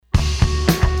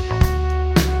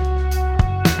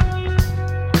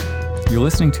You're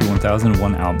listening to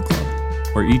 1001 Album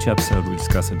Club, where each episode we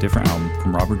discuss a different album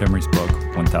from Robert Emery's book,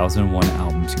 1001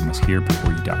 Albums You Must Hear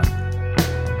Before You Die.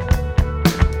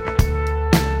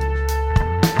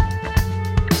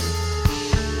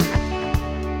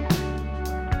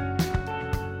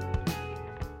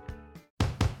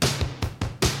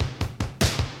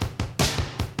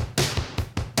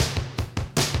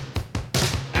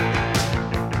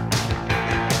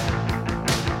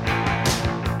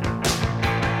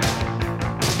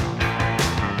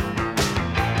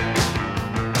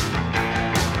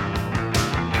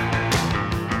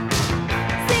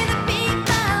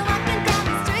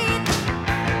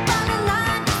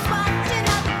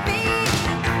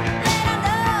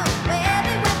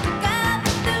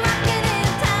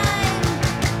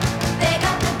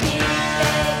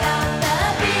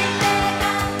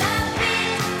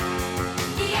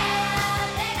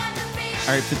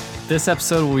 All right, for this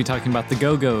episode we'll be talking about the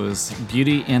Go-Go's,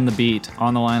 Beauty and the Beat.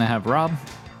 On the line I have Rob.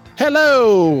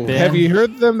 Hello! Ben. Have you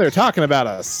heard them? They're talking about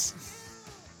us.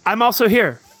 I'm also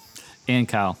here. And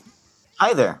Kyle.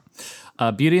 Hi there.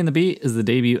 Beauty and the Beat is the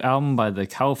debut album by the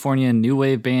California new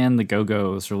wave band The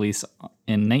Go-Go's, released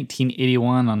in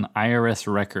 1981 on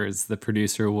IRS Records. The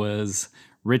producer was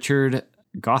Richard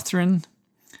Gauthran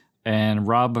and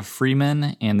Rob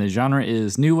Freeman, and the genre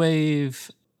is new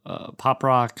wave, pop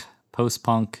rock,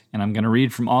 post-punk, and I'm going to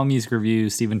read from All Music Review,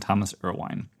 Stephen Thomas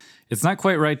Erlewine. It's not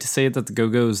quite right to say that the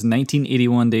Go-Go's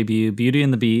 1981 debut, Beauty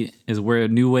and the Beat, is where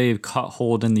new wave caught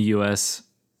hold in the US,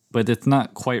 but it's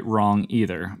not quite wrong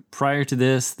either. Prior to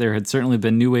this, there had certainly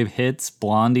been new wave hits.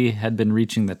 Blondie had been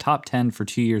reaching the top 10 for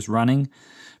 2 years running,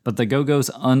 but the Go-Go's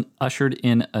ushered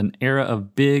in an era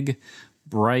of big,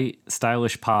 bright,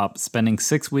 stylish pop, spending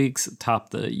 6 weeks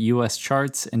atop the US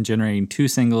charts and generating 2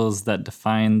 singles that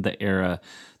defined the era: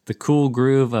 the cool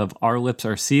groove of Our Lips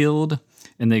Are Sealed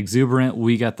and the exuberant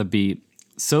We Got the Beat.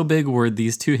 So big were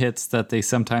these 2 hits that they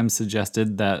sometimes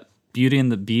suggested that Beauty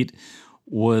and the Beat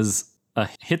was a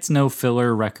hits no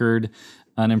filler record,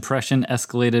 an impression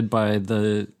escalated by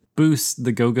the boost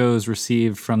the Go-Go's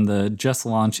received from the just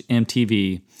launched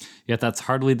MTV. Yet that's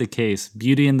hardly the case.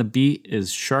 Beauty and the Beat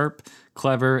is sharp,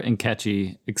 clever, and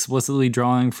catchy, explicitly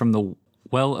drawing from the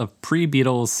well of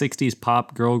pre-Beatles 60s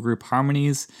pop girl group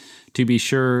harmonies, to be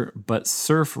sure, but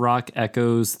surf rock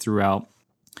echoes throughout.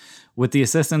 With the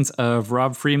assistance of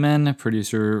Rob Freeman,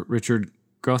 producer Richard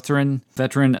Gauthran,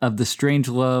 veteran of the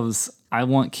Strangeloves' I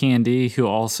Want Candy, who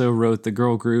also wrote the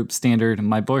girl group standard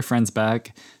My Boyfriend's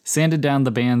Back, sanded down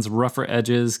the band's rougher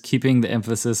edges, keeping the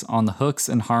emphasis on the hooks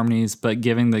and harmonies, but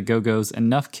giving the Go-Go's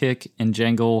enough kick and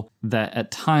jangle that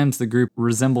at times the group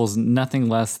resembles nothing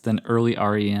less than early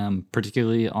REM,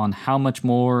 particularly on How Much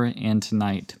More and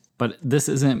Tonight. But this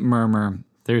isn't murmur.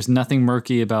 There's nothing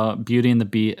murky about Beauty and the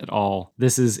Beat at all.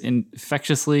 This is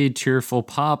infectiously cheerful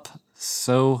pop,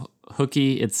 so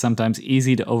hooky it's sometimes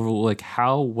easy to overlook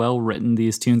how well written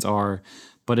these tunes are,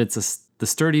 but it's the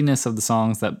sturdiness of the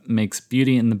songs that makes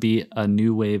Beauty and the Beat a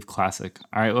new wave classic.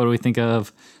 All right, what do we think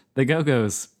of the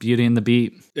Go-Go's, Beauty and the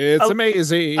Beat? It's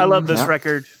amazing. I love this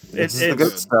record. This is the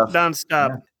good stuff.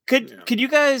 Nonstop. Yeah. Could you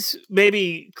guys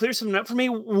maybe clear something up for me?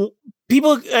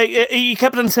 People, you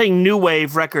kept on saying new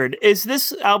wave record. Is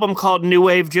this album called new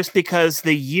wave just because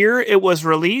the year it was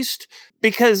released?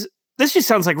 Because this just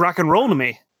sounds like rock and roll to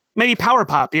me. Maybe power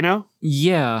pop, you know?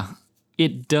 Yeah,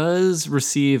 it does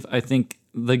receive, I think,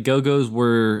 the Go-Go's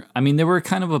were, I mean, they were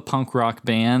kind of a punk rock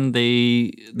band.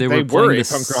 They were playing a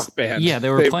punk rock band. Yeah, they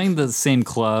were playing the same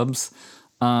clubs.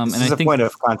 This is a point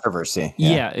of controversy.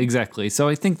 Yeah, exactly. So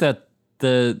I think that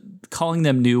the calling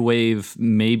them new wave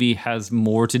maybe has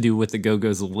more to do with the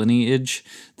Go-Go's lineage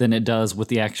than it does with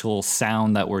the actual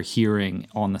sound that we're hearing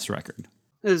on this record.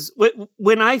 Is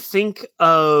when I think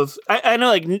of, I know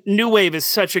like new wave is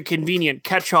such a convenient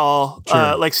catch-all,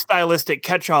 Sure. like stylistic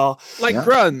catch-all, Like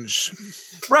grunge.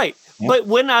 right? Yeah. But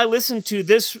when I listen to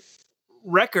this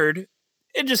record,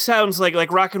 it just sounds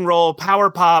like rock and roll power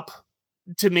pop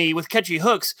to me with catchy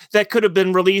hooks that could have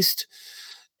been released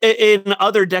in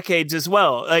other decades as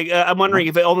well. Like I'm wondering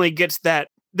if it only gets that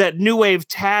new wave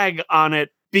tag on it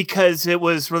because it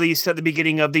was released at the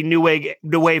beginning of the new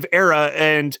wave era,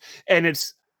 and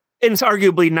it's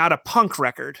arguably not a punk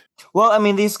record. Well, I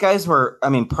mean, these guys were,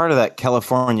 part of that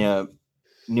California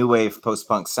new wave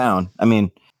post-punk sound. I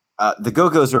mean, the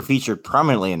Go-Go's were featured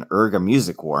prominently in Urga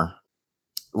Music War.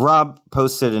 Rob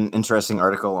posted an interesting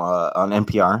article on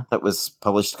NPR that was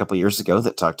published a couple years ago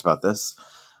that talked about this,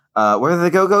 where the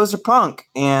Go-Go's are punk.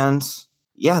 And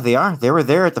yeah, they are. They were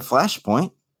there at the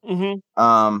Flashpoint.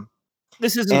 Mm-hmm.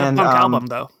 This isn't a punk album,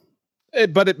 though.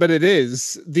 But it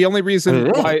is. The only reason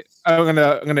why I'm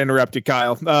gonna interrupt you,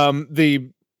 Kyle.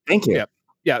 The Thank you. Yeah.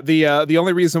 Yeah, the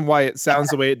only reason why it sounds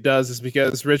the way it does is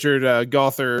because Richard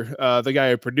Gother, the guy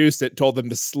who produced it, told them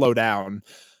to slow down.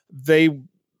 The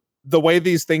way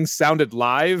these things sounded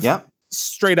live, Yeah.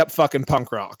 straight up fucking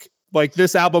punk rock. Like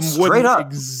this album Straight wouldn't up.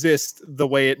 exist the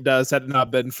way it does had it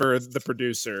not been for the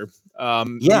producer.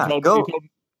 Yeah, he go.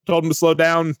 told him to slow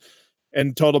down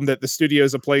and told him that the studio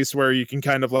is a place where you can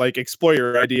kind of like explore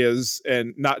your ideas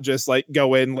and not just like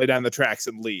go in, lay down the tracks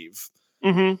and leave.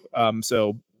 Mm-hmm.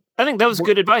 So I think that was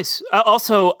good advice.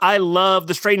 Also, I love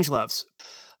the Strangeloves.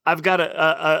 I've got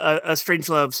a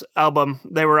Strangeloves album.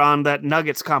 They were on that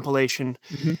Nuggets compilation,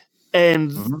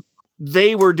 and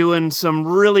they were doing some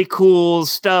really cool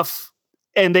stuff.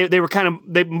 And they were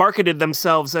they marketed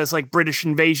themselves as like British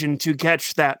Invasion to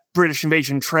catch that British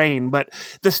Invasion train. But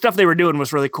the stuff they were doing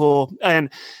was really cool.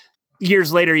 And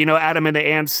years later, Adam and the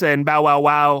Ants and Bow Wow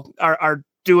Wow are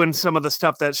doing some of the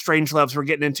stuff that Strangeloves were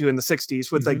getting into in the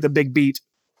 60s with like the big beat.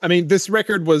 I mean, this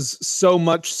record was so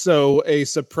much so a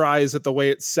surprise at the way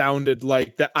it sounded.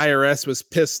 Like the IRS was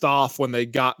pissed off when they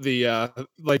got the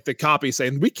copy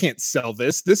saying, "We can't sell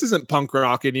this. This isn't punk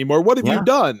rock anymore. What have you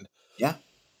done?" Yeah.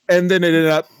 And then it ended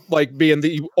up like being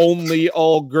the only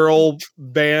all-girl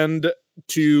band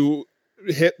to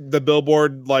hit the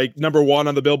Billboard like number 1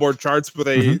 on the Billboard charts with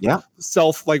a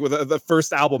with the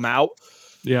first album out.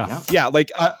 Yeah.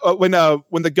 Like when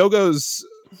the Go-Go's,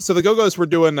 so the Go-Go's were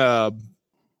doing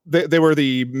they were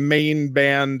the main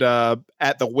band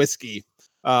at the Whiskey.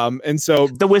 And so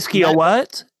the Whiskey a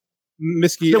what?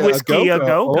 Whiskey the Whiskey a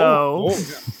Go-Go.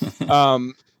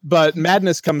 Go-Go. But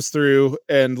Madness comes through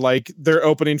and like they're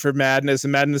opening for Madness,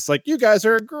 and Madness like, "You guys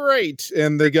are great."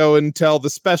 And they go and tell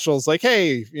the Specials like,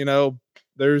 "Hey,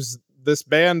 there's this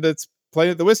band that's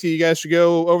playing at the Whiskey. You guys should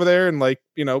go over there and like,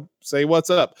 say what's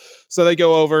up." So they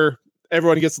go over,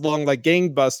 everyone gets along like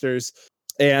gangbusters.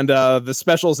 And the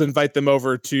Specials invite them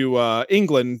over to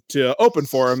England to open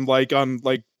for them, like on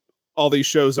like all these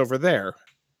shows over there.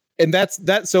 And that's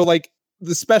that. So like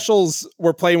the Specials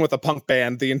were playing with a punk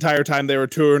band the entire time they were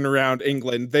touring around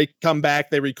England. They come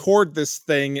back, they record this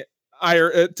thing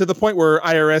to the point where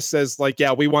IRS says like,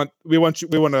 "Yeah, we want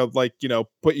to like,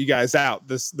 put you guys out.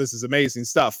 This is amazing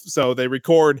stuff." So they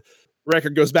record.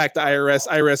 Record goes back to IRS.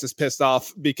 IRS is pissed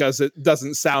off because it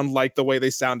doesn't sound like the way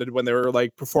they sounded when they were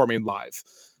like performing live.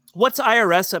 What's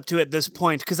IRS up to at this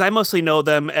point? Because I mostly know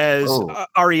them as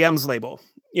REM's label,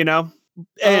 And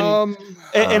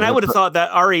I would have thought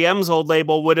that REM's old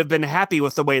label would have been happy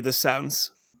with the way this sounds.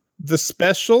 The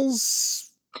Specials.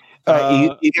 You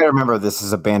gotta remember, this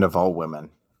is a band of all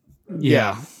women.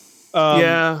 Yeah.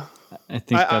 Yeah. I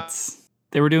think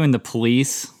they were doing the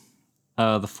Police,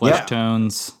 the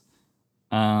Fleshtones.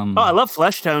 I love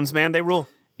Fleshtones, man. They rule.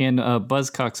 And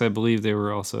Buzzcocks, I believe they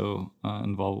were also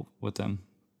involved with them.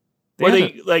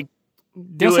 They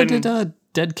also did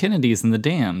Dead Kennedys and The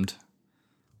Damned.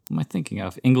 What am I thinking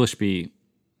of? English Beat.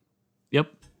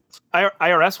 Yep.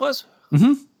 IRS was?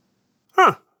 Mm-hmm.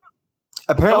 Huh.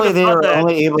 Apparently they were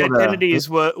only able Dead to... Kennedys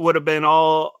would have been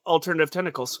all Alternative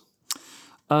Tentacles.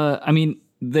 I mean,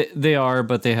 they are,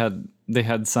 but they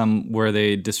had some where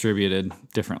they distributed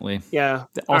differently. Yeah.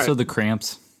 Also the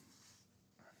Cramps.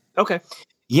 Okay.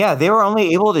 Yeah, they were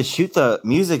only able to shoot the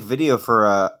music video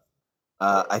for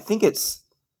I think it's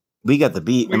We Got the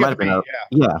Beat. It might have been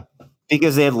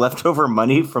because they had leftover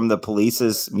money from the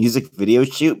Police's music video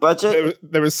shoot budget.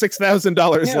 There was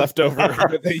 $6,000 left over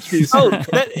that they used.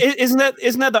 Isn't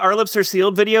that the Our Lips Are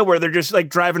Sealed video where they're just like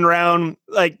driving around,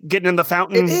 like getting in the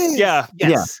fountain? It is. Yeah.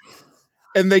 Yes. Yeah.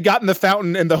 And they got in the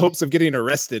fountain in the hopes of getting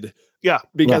arrested. Yeah.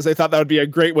 Because they thought that would be a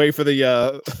great way for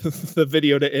the the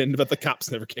video to end, but the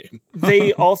cops never came.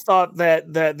 They all thought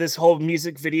that this whole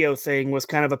music video thing was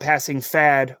kind of a passing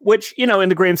fad, which, in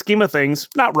the grand scheme of things,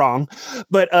 not wrong.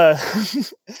 But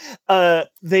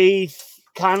they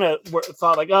kind of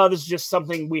thought like, "Oh, this is just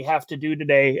something we have to do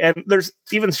today." And there's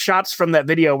even shots from that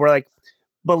video where like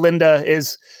Belinda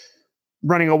is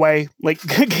running away, like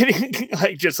getting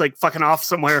like just like fucking off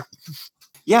somewhere.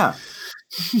 Yeah.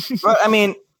 But I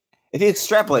mean, if you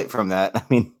extrapolate from that, I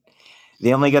mean,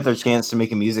 they only got their chance to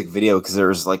make a music video because there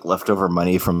was like leftover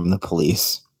money from the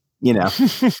Police.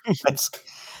 It's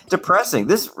depressing.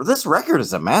 This record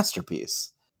is a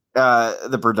masterpiece.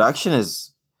 The production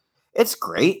it's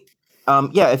great.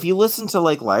 If you listen to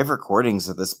like live recordings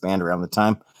of this band around the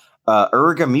time,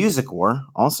 Urga Music War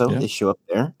also they show up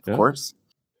there, of course.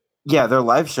 Yeah, their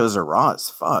live shows are raw as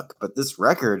fuck, but this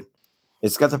record,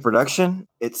 it's got the production.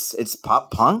 It's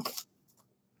pop punk.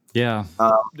 Yeah.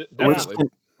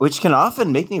 Which can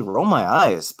often make me roll my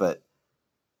eyes, but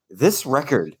this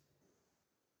record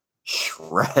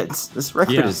shreds. This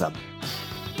record is a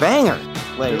banger.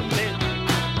 Like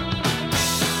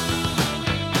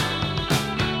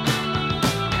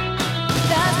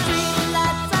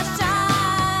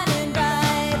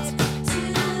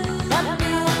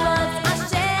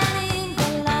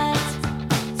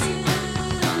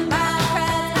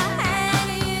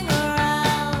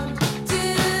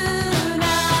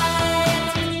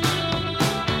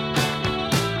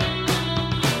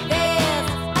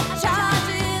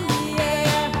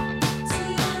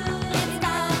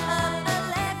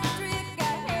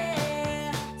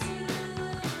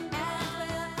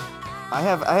I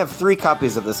have 3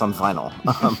 copies of this on vinyl.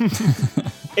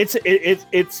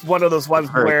 It's one of those ones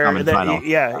Very where common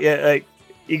vinyl. like,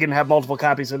 you can have multiple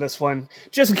copies of this one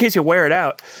just in case you wear it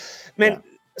out, man. Yeah.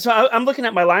 So I'm looking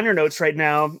at my liner notes right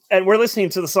now, and we're listening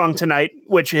to the song Tonight,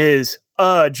 which is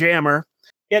a jammer.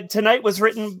 Tonight was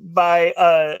written by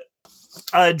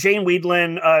Jane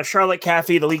Weedland, Charlotte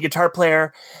Caffey, the lead guitar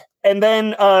player, and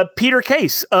then Peter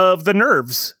Case of The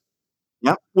Nerves.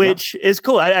 Yep. Which is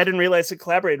cool. I didn't realize it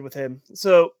collaborated with him.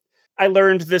 So I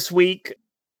learned this week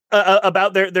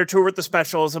about their tour with the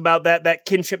Specials, about that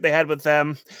kinship they had with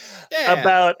them,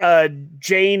 about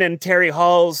Jane and Terry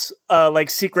Hall's like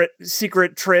secret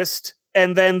tryst,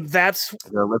 and then that's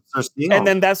Their lips are sealed. and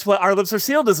then that's what Our Lips Are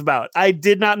Sealed is about. I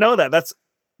did not know that. That's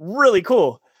really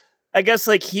cool. I guess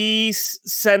like he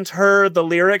sent her the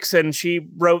lyrics and she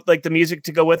wrote like the music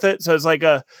to go with it. So it's like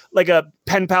a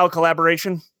pen pal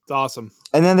collaboration. It's awesome.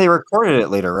 And then they recorded it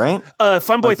later, right?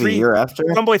 Funboy Like 3. a year after.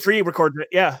 Funboy 3 recorded it.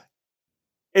 Yeah.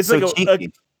 It's So like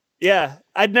cheeky. yeah.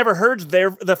 I'd never heard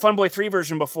the Funboy 3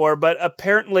 version before, but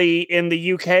apparently in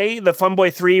the UK, the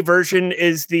Funboy 3 version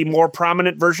is the more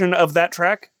prominent version of that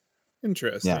track.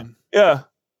 Interesting. Yeah.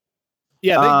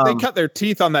 Yeah, they cut their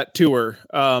teeth on that tour.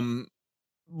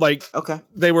 Like Okay.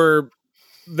 they were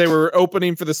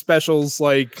opening for the Specials,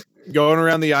 like going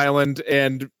around the island,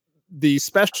 and the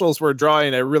Specials were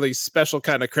drawing a really special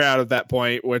kind of crowd at that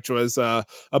point, which was a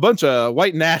bunch of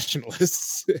white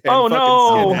nationalists. and Oh,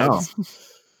 fucking no. skinheads.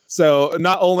 So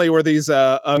not only were these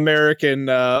American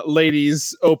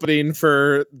ladies opening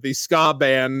for the ska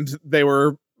band, they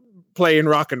were playing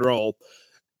rock and roll.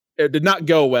 It did not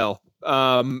go well,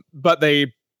 but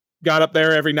they got up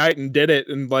there every night and did it.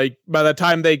 And like by the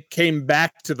time they came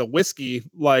back to the whiskey,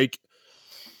 like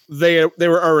they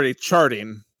were already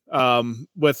charting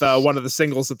with one of the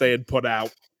singles that they had put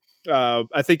out.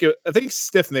 I think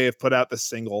Stiff may have put out the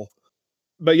single,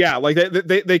 but yeah, like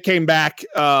they came back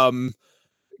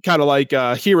kind of like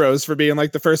heroes for being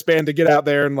like the first band to get out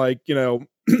there and like, you know,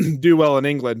 do well in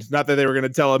England. Not that they were going to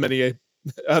tell them any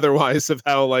otherwise of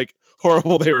how like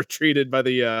horrible they were treated by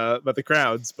the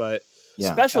crowds, but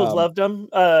Yeah. Specials loved them.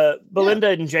 Belinda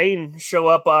and Jane show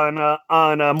up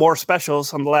on more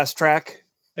Specials on the last track.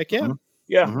 heck yeah. Mhm.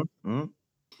 Yeah. Mhm, mhm.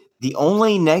 The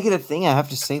only negative thing I have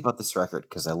to say about this record,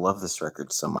 because I love this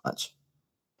record so much,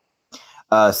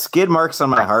 Skid Marks on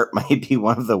My Heart might be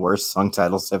one of the worst song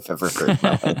titles I've ever heard in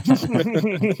my life.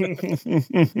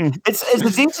 It's a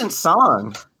decent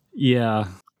song. Yeah.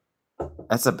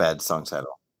 That's a bad song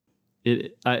title.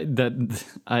 I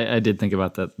did think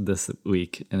about that this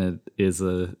week, and it is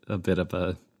a bit of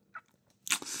a,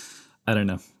 I don't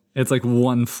know. It's like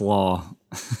one flaw.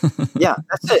 Yeah,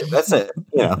 that's it.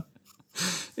 You know.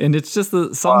 And it's just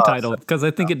the song Oh, title, because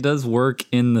I think it does work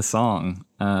in the song.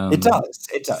 It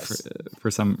does. For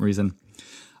some reason.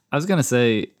 I was going to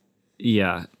say,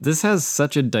 yeah, this has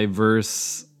such a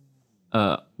diverse,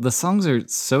 the songs are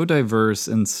so diverse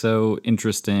and so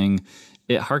interesting.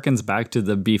 It harkens back to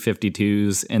the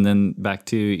B-52s and then back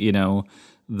to, you know,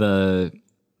 the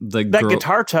That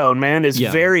guitar tone, man, is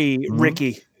Yeah. very Mhm.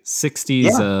 Ricky.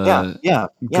 60s Yeah.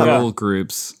 girl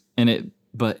groups, and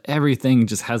but everything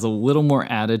just has a little more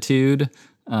attitude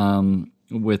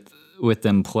with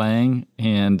them playing,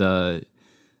 and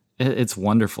it's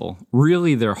wonderful.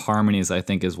 Really, their harmonies, I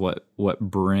think, is what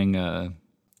bring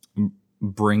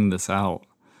this out.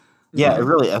 Yeah, it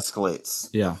really escalates.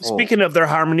 Yeah. Speaking of their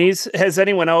harmonies, has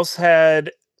anyone else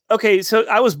had... Okay, so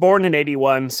I was born in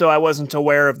 81, so I wasn't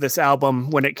aware of this album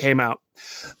when it came out.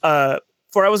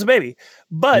 For I was a baby.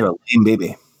 But You're a lame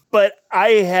baby. But I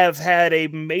have had a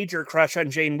major crush on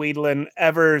Jane Weedland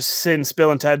ever since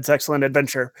Bill and Ted's Excellent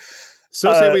Adventure.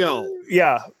 So say we all.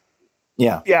 Yeah.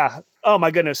 Yeah. Oh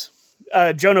my goodness.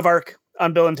 Joan of Arc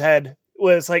on Bill and Ted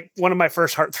was like one of my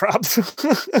first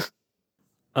heartthrobs.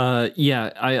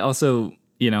 Yeah, I also,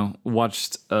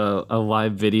 watched a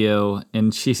live video,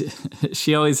 and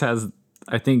she always has,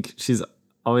 I think she's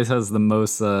always has the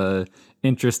most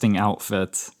interesting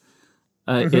outfits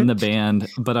in the band.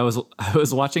 But I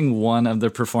was watching one of the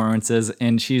performances,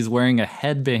 and she's wearing a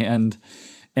headband,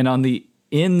 and on the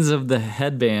ends of the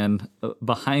headband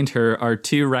behind her are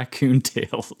two raccoon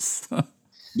tails.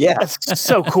 Yeah. That's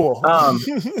so cool.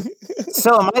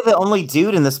 So am I the only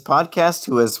dude in this podcast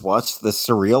who has watched The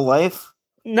Surreal Life?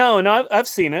 No, I've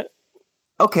seen it.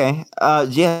 Okay.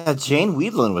 Yeah, Jane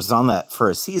Weedland was on that for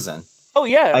a season. Oh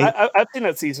yeah, I've seen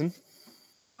that season.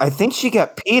 I think she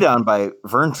got peed on by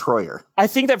Vern Troyer. I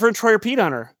think that Vern Troyer peed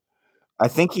on her. I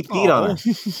think he peed on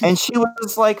her. And she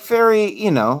was like very,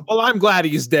 Well, I'm glad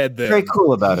he's dead then. very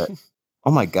cool about it.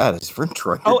 Oh my God, it's Vern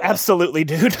Troyer. Oh, absolutely,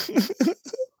 dude.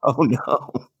 Oh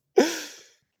no.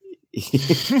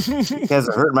 You guys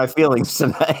have hurt my feelings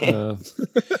tonight.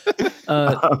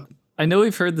 I know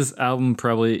we've heard this album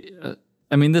probably.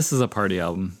 I mean, this is a party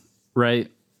album, right?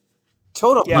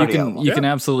 Total Yeah. party You album. can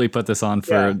absolutely put this on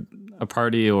for a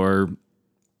party or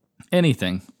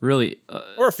anything, really.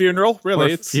 Or a funeral, really. Or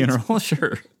a It's funeral,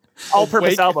 sure.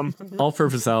 All-purpose Wake. album.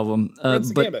 All-purpose album. Runs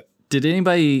the But gamut. did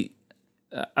anybody?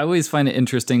 I always find it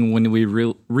interesting when we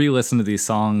re-listen to these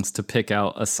songs to pick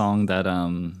out a song that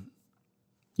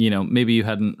maybe you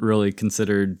hadn't really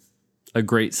considered a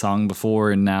great song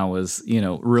before, and now is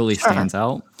really stands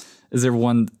out. Is there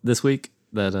one this week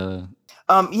that?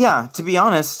 Yeah. To be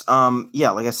honest,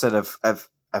 like I said,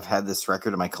 I've had this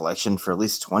record in my collection for at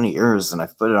least 20 years, and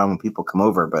I've put it on when people come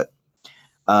over. But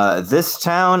This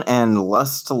Town and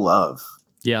Lust to Love.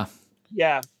 Yeah,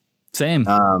 Yeah. same.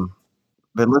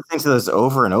 Been listening to those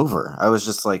over and over. I was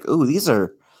just like, ooh, these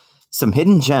are some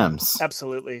hidden gems.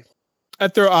 Absolutely.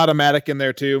 I'd throw Automatic in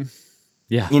there too.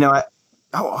 Yeah,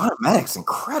 Automatic's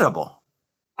incredible.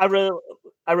 I really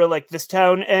like This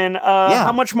Town, and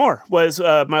How Much More was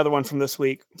my other one from this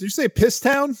week. Did you say Piss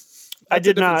Town? I That's a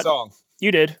did different not. Song.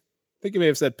 You did. I think you may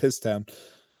have said Piss Town.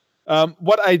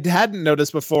 What I hadn't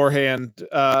noticed beforehand,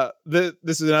 this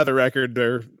is another record.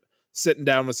 They're sitting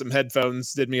down with some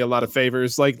headphones did me a lot of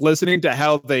favors. Like listening to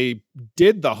how they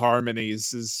did the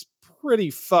harmonies is pretty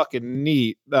fucking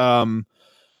neat.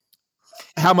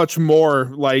 How much more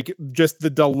like just the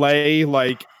delay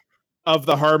like of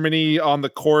the harmony on the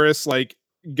chorus like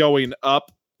going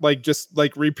up, like just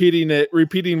like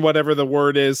repeating whatever the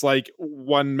word is, like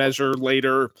one measure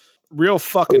later. Real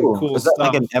fucking cool is that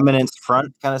stuff. like an Eminence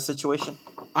front kind of situation?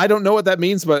 I don't know what that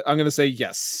means, but I'm gonna say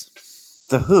yes.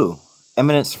 The Who,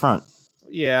 Eminence front.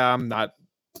 Yeah, I'm not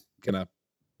gonna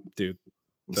do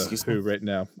the Excuse Who me? right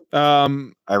now.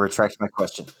 I retract my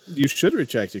question. You should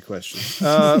retract your question.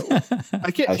 I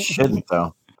I can't. shouldn't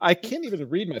though. I can't even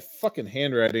read my fucking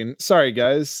handwriting. Sorry,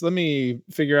 guys. Let me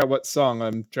figure out what song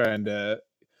I'm trying to.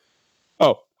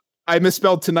 Oh, I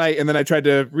misspelled tonight, and then I tried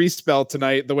to respell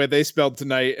tonight the way they spelled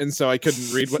tonight, and so I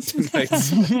couldn't read what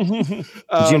tonight's.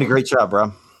 You're doing a great job,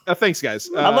 bro. Thanks, guys.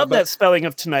 I love but that spelling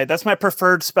of tonight. That's my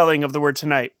preferred spelling of the word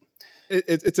tonight.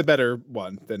 It's a better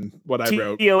one than what I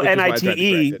wrote. which is why I tried to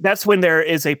Tonite. correct it. That's when there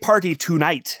is a party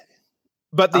tonight.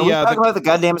 But Are we the talking about the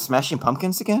goddamn Smashing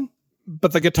Pumpkins again?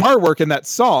 but the guitar work in that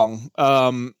song,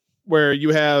 where you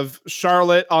have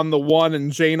Charlotte on the 1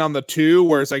 and Jane on the 2,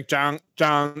 where it's like John,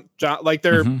 like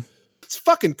they're Mhm. it's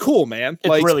fucking cool, man. It's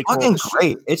like really cool. Fucking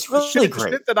great. It's really shit,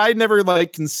 great. shit that I never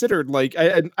like considered. Like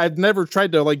I've never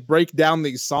tried to like break down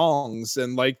these songs,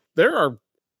 and like there are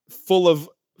full of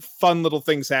fun little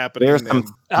things happening. There's and-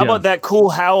 some How Yeah. about that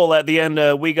cool howl at the end?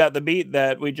 We got the beat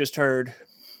that we just heard.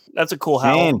 That's a cool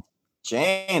howl.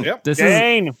 Jane. Yep. This is.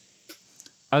 Jane.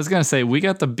 I was gonna say, We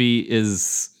Got the Beat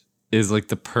is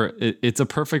like it's a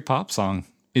perfect pop song.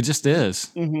 It just is.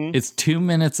 Mhm. It's 2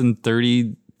 minutes and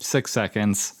 36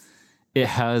 seconds. It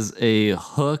has a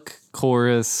hook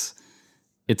chorus.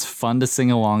 It's fun to sing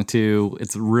along to.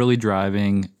 It's really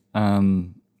driving.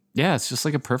 Yeah, it's just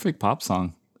like a perfect pop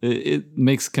song. It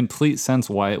makes complete sense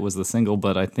why it was the single,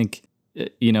 but I think,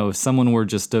 if someone were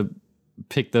just to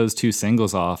pick those two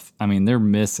singles off, I mean, they're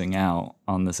missing out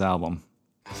on this album.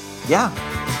 Yeah.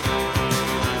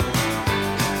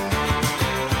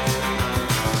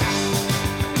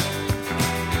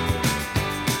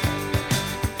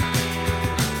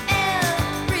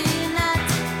 Every night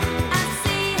I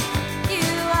see you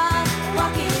are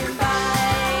walking by.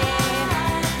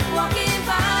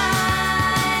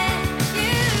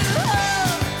 You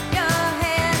hold your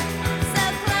head so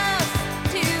close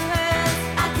to hers.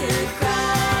 I could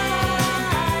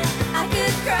cry.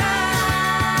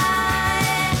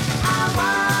 I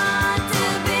want to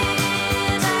be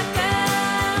that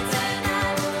girl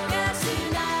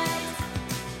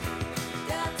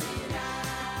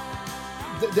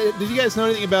tonight. Did you guys know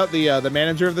anything about the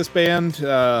manager of this band,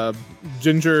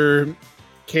 Ginger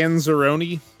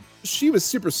Canzaroni? She was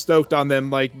super stoked on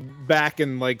them, like back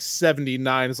in like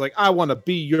 '79. It's like, I want to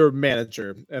be your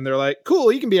manager, and they're like,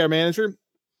 cool, you can be our manager.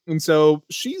 And so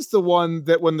she's the one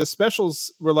that when the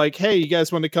specials were like, hey, you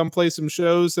guys want to come play some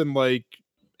shows in like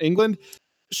England?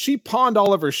 She pawned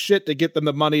all of her shit to get them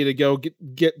the money to go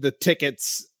get the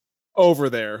tickets over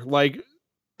there. Like,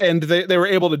 and they were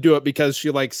able to do it because she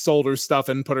like sold her stuff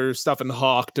and put her stuff in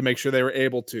Hawk to make sure they were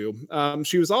able to.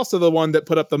 She was also the one that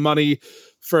put up the money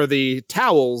for the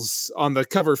towels on the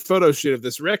cover photo shoot of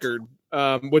this record,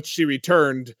 which she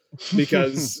returned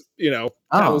because,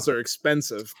 towels are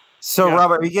expensive. So, Yeah.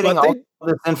 Robert, are you getting But all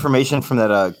this information from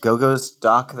that Go-Go's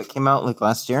doc that came out like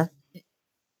last year?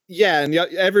 Yeah, and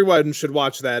everyone should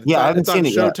watch that. Yeah, I haven't it's on seen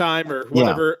it yet. Showtime or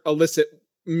whatever illicit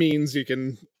means you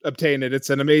can obtain it. It's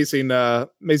an amazing,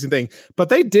 amazing thing. But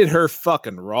they did her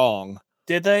fucking wrong.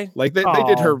 Did they? Like they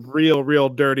did her Aw. real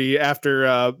dirty after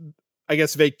I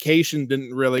guess Vacation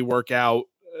didn't really work out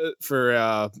for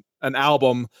an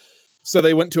album. So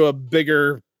they went to a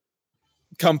bigger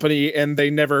company and they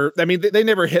never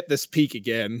hit this peak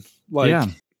again. Like Yeah.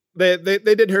 they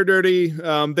did her dirty.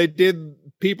 They did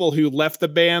people who left the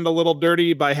band a little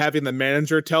dirty by having the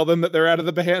manager tell them that they're out of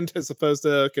the band as opposed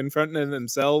to confronting it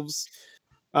themselves.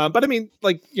 But I mean,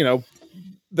 like, you know,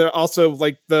 they're also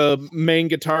like the main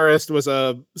guitarist was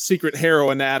a secret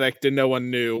heroin addict and no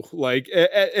one knew. Like,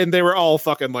 and they were all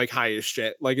fucking like high as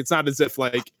shit. Like, it's not as if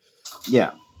like,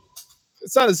 Yeah.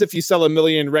 it's not as if you sell 1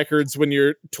 million records when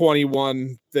you're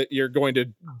 21 that you're going to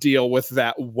deal with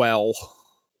that well.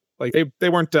 Like they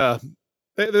weren't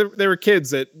they were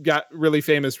kids that got really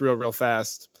famous real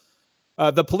fast.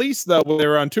 The Police, though, when they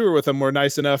were on tour with them, were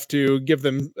nice enough to give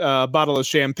them a bottle of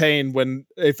champagne when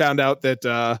they found out that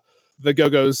the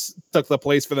Go-Go's took the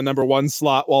place for the #1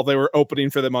 slot while they were opening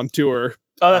for them on tour.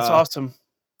 Oh, that's awesome.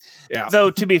 Yeah.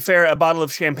 Though, to be fair, a bottle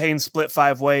of champagne split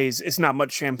 5 ways is not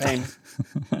much champagne.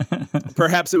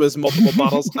 Perhaps it was multiple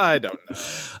bottles. I don't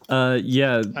know.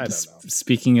 Yeah. I don't know.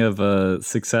 Speaking of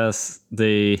success,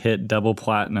 they hit double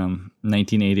platinum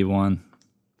 1981.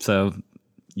 So,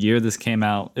 year this came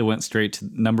out, it went straight to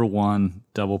 #1,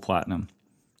 double platinum.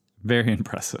 Very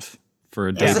impressive for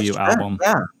a debut album.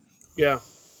 Yeah. Yeah.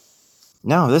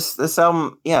 No, this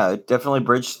album, yeah, it definitely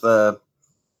bridged the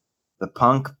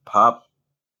punk, pop,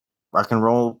 rock and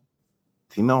roll,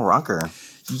 female rocker.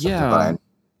 Yeah. divide.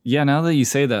 Yeah, now that you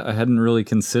say that, I hadn't really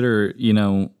considered, you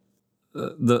know,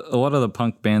 a lot of the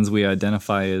punk bands we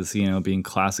identify as, you know, being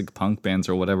classic punk bands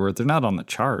or whatever, they're not on the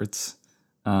charts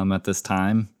at this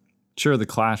time. Sure, the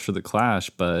Clash for the Clash,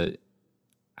 but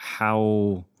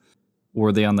how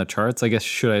were they on the charts? I guess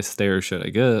Should I Stay or Should I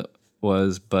Go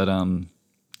was, but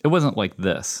it wasn't like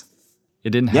this. It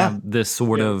didn't have this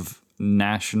sort of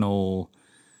national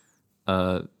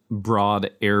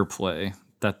broad airplay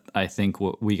that I think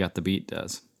what We Got the Beat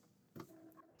does.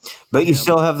 But you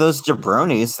still have those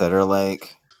jabronis that are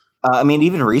like, I mean,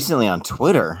 even recently on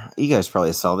Twitter, you guys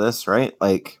probably saw this, right?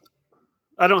 Like,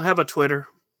 I don't have a Twitter.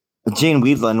 Jane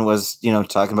Weedland was, you know,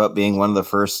 talking about being one of the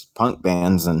first punk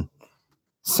bands, and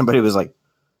somebody was like,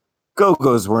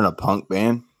 Go-Go's weren't a punk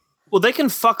band, Well, they can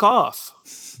fuck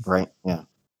off. right? Yeah.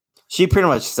 She pretty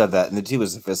much said that, and the dude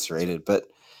was eviscerated. But,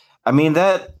 I mean,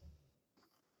 that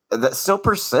still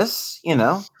persists, you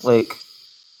know? Like,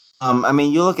 I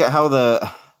mean, you look at how the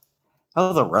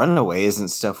Runaways and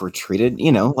stuff were treated,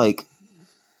 you know, like,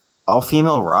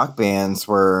 all-female rock bands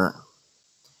were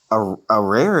a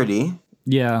rarity.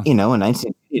 Yeah. You know, in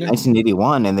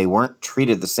 1981, and they weren't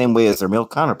treated the same way as their male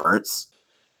counterparts.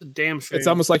 Damn shame. It's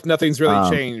almost like nothing's really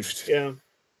changed. Yeah.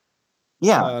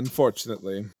 Yeah.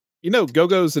 Unfortunately. You know,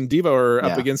 Go-Go's and Devo are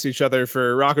up Yeah. against each other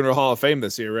for Rock and Roll Hall of Fame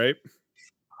this year, right?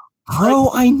 Bro,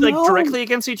 I know. Like directly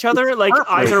against each other? Like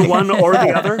either one or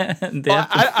the other? Well,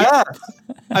 Yeah.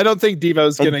 I don't think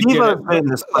Devo's And going to get Devo's it. been in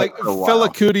this fight Like, for a while.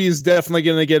 Fela Kuti is definitely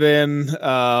going to get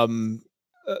in.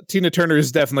 Tina Turner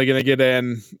is definitely going to get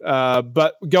in.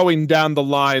 But going down the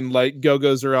line, like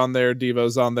Go-Go's are on there,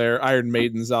 Devo's on there, Iron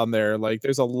Maiden's on there. Like,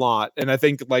 there's a lot. And I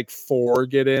think like 4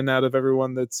 get in out of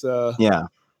everyone that's Yeah.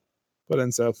 put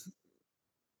in. So,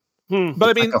 Hmm. but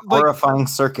I mean, Like a horrifying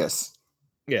circus.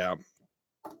 yeah.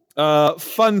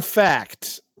 Fun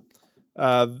fact.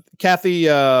 Kathy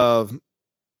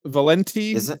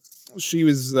Valenti. Is it?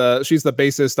 She's the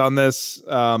bassist on this.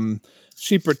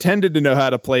 She pretended to know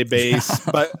how to play bass,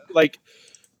 but like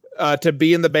to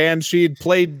be in the band, she'd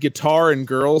played guitar in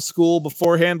girls' school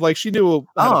beforehand. Like she knew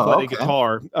how to play okay.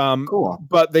 guitar. Cool.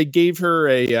 But they gave her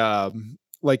a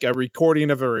like a recording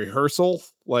of a rehearsal.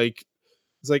 Like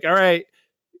it's like, all right,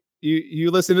 you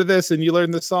listen to this and you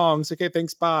learn the songs. Okay,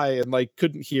 thanks, bye. And like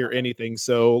couldn't hear anything.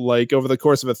 So like over the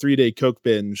course of a 3-day coke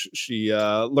binge, she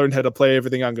learned how to play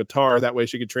everything on guitar. That way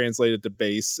she could translate it to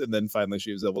bass, and then finally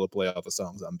she was able to play all the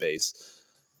songs on bass.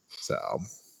 So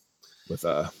with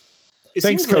It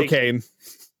thanks, seems like- cocaine.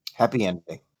 Happy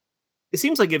ending. It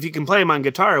seems like if you can play them on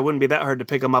guitar, it wouldn't be that hard to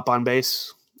pick them up on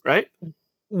bass, right?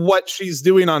 What she's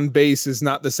doing on bass is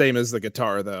not the same as the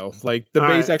guitar, though. Like the All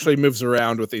bass right. actually moves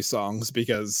around with these songs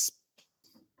because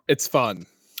it's fun.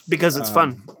 Because it's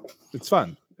fun. It's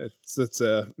fun. It's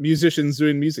musicians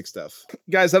doing music stuff.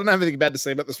 Guys, I don't have anything bad to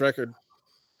say about this record.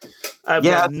 I've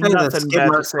Yeah, got I'd say the nothing Skid bad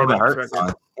to Mark say from the about this Heart record.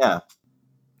 song. Yeah.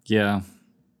 Yeah.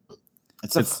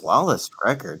 It's a flawless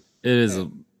record. It is.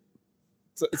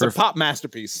 It's a pop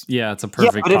masterpiece. Yeah, it's a Yeah,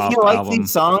 perfect but if pop you like album.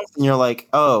 these songs and you're like,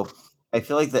 oh, I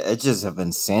feel like the edges have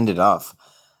been sanded off,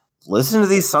 listen to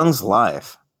these songs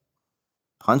live.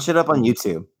 Punch it up on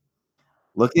YouTube.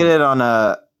 Look at it on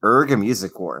Erga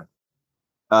Music War.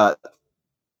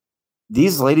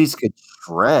 These ladies could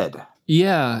shred.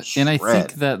 Yeah, and I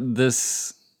think Shred.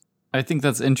 that I think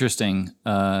that's interesting.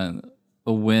 When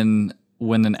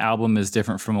an album is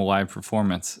different from a live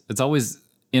performance, it's always,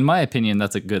 in my opinion,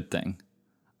 that's a good thing.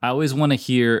 I always want to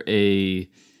hear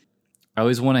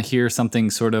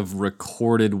something sort of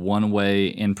recorded one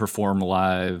way and perform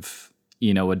live,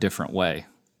 a different way,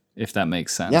 if that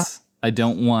makes sense.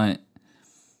 Yeah.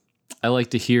 I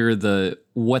like to hear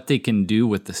what they can do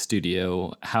with the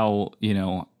studio, how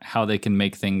they can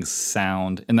make things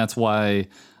sound. And that's why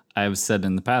I've said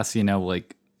in the past,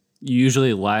 like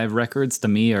usually live records to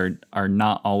me are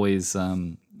not always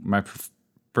my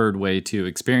preferred way to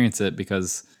experience it,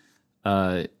 because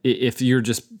if you're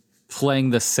just playing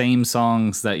the same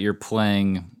songs that you're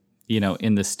playing,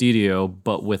 in the studio,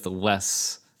 but with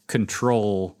less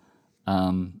control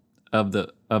of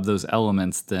those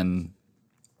elements, then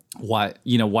why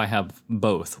have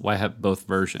both? Why have both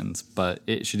versions? But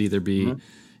it should either be,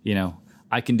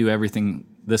 I can do everything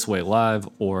this way live,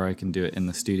 or I can do it in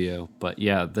the studio. But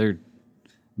yeah, they're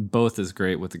both as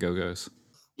great with the Go-Go's.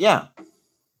 Yeah.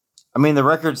 I mean, the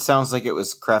record sounds like it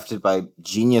was crafted by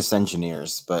genius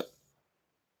engineers, but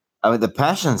I mean, the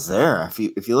passion's there.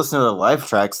 If you listen to the live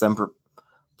tracks, them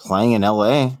playing in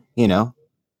LA, yeah,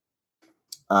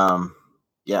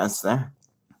 it's there.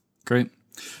 Great.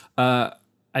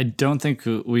 I don't think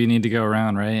we need to go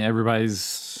around, right?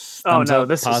 Everybody's Oh, thumbs no, up,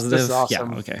 this is positive.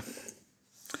 awesome. Yeah, okay.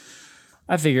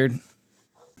 I figured.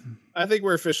 I think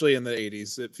we're officially in the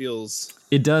 80s.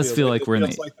 It does feel like we're in the.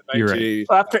 the You're right.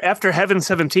 1980s. After Heaven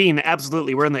 17,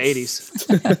 absolutely, we're in the 80s.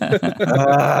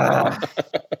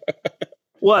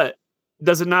 What?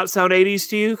 Does it not sound 80s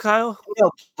to you, Kyle?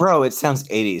 Bro, it sounds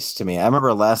 80s to me. I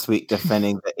remember last week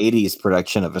defending the 80s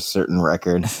production of a certain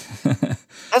record.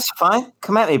 That's fine.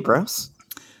 Come at me, bros.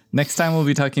 Next time we'll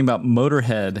be talking about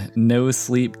Motorhead, No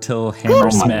Sleep Till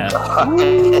Hammersmith. All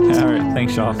right,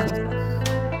 thanks, y'all.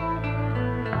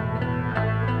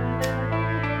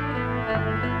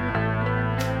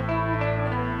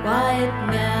 Quiet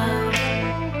now.